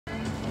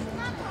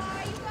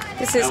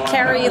This is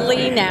Kari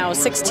Lee now,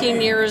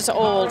 16 years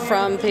old,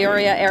 from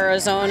Peoria,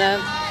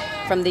 Arizona,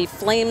 from the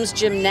Flames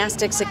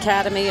Gymnastics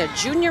Academy, a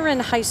junior in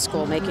high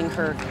school, making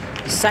her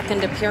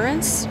second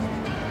appearance.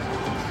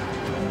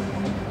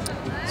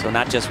 So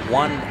not just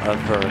one of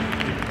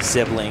her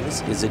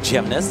siblings is a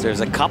gymnast.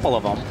 There's a couple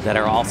of them that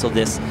are also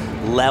this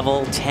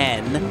level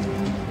 10,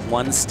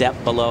 one step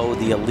below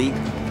the elite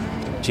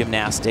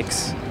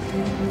gymnastics.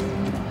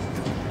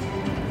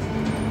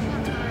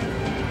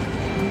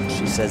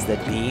 She says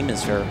that beam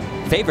is her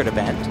favorite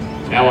event.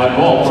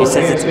 She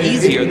says it's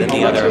easier than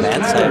the other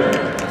events.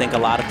 I think a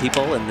lot of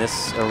people in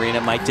this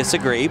arena might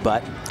disagree,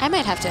 but I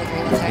might have to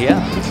agree with her. Yeah.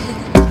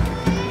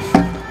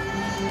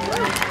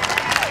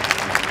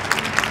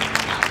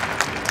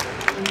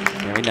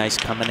 Very nice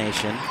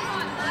combination.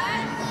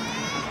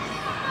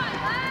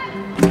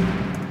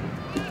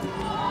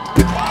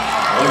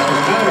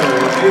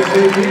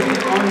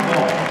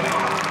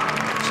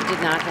 She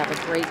did not have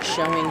a great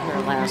showing here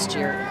last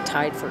year,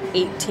 tied for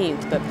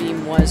 18th, but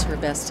beam was her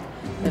best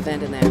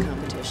event in that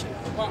competition.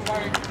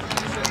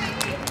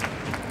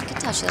 You can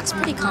tell she looks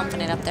pretty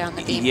confident up there on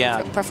the beam,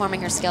 Yeah.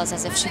 performing her skills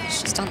as if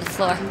she's just on the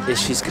floor.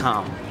 She's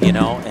calm, you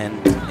know, and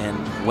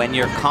when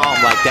you're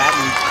calm like that,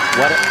 and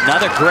what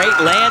another great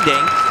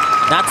landing,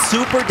 not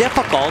super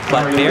difficult,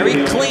 but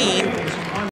very clean.